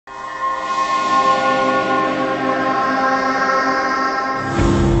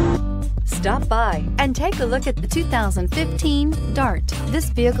by and take a look at the 2015 Dart. This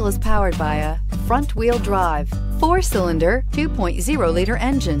vehicle is powered by a front-wheel drive, 4-cylinder, 2.0-liter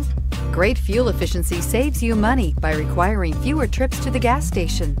engine. Great fuel efficiency saves you money by requiring fewer trips to the gas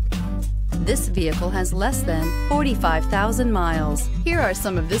station. This vehicle has less than 45,000 miles. Here are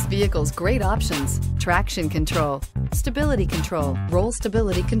some of this vehicle's great options: traction control, stability control, roll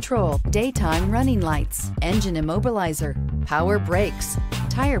stability control, daytime running lights, engine immobilizer, power brakes,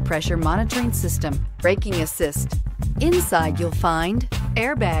 tire pressure monitoring system, braking assist. Inside you'll find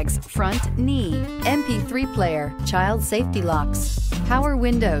airbags, front knee, MP3 player, child safety locks, power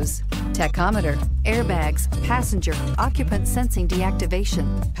windows, tachometer, airbags, passenger, occupant sensing deactivation,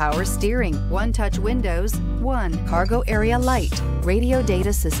 power steering, one-touch windows, one cargo area light, radio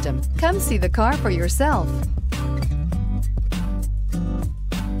data system. Come see the car for yourself.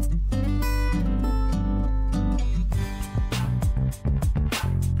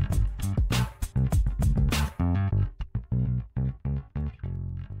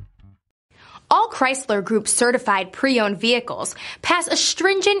 All Chrysler Group certified pre-owned vehicles pass a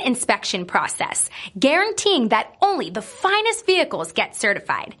stringent inspection process, guaranteeing that only the finest vehicles get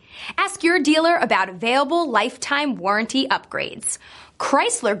certified. Ask your dealer about available lifetime warranty upgrades.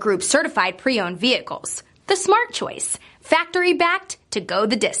 Chrysler Group certified pre-owned vehicles, the smart choice, factory backed to go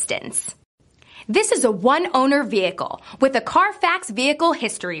the distance. This is a one-owner vehicle with a Carfax Vehicle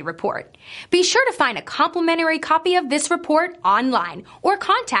History Report. Be sure to find a complimentary copy of this report online or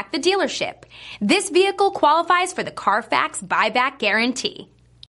contact the dealership. This vehicle qualifies for the Carfax Buyback Guarantee.